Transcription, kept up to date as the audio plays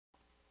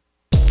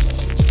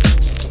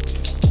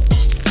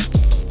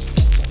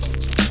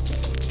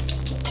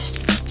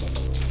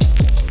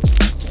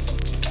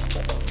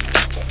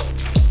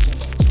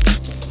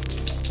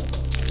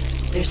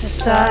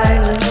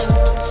silent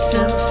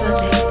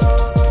symphony,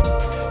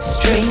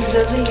 strains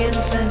of the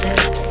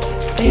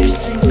infinite,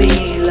 piercing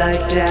me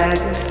like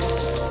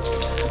daggers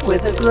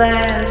with a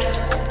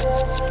glance,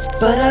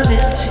 but I'm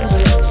into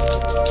it.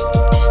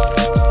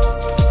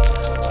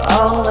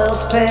 All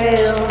else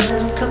pales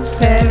in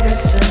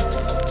comparison.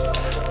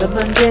 The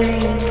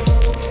mundane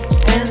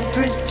and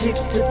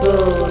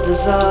predictable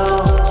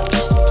dissolve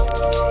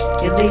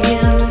in the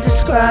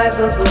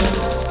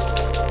indescribable.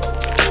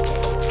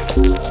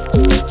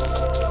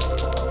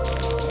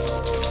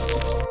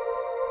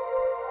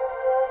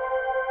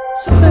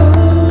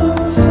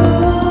 Soulful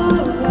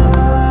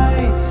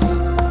eyes,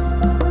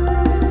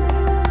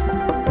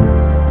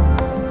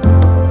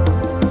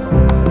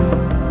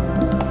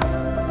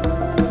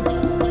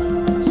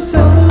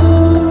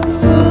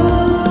 soulful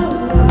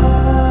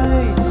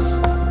eyes,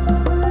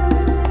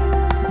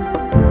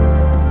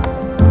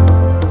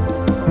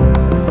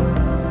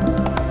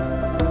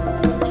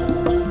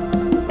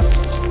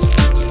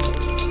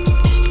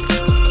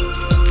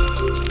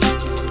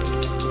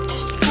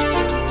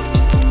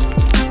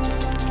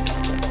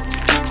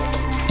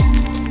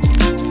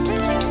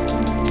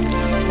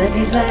 let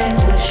me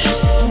languish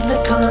in the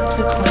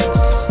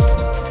consequence,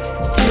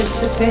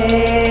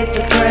 anticipate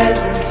the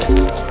presence,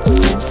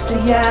 since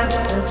the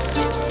absence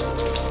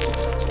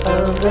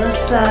of the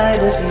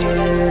sight of you,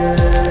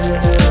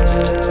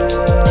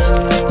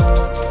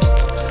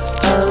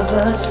 of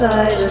the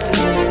sight of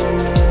you.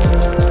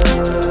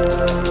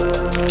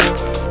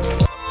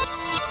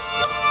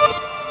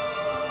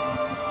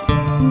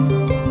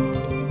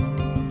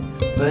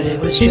 But it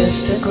was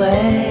just a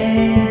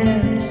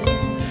glance,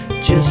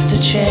 just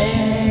a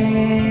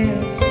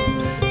chance,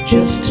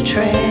 just a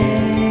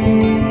trance.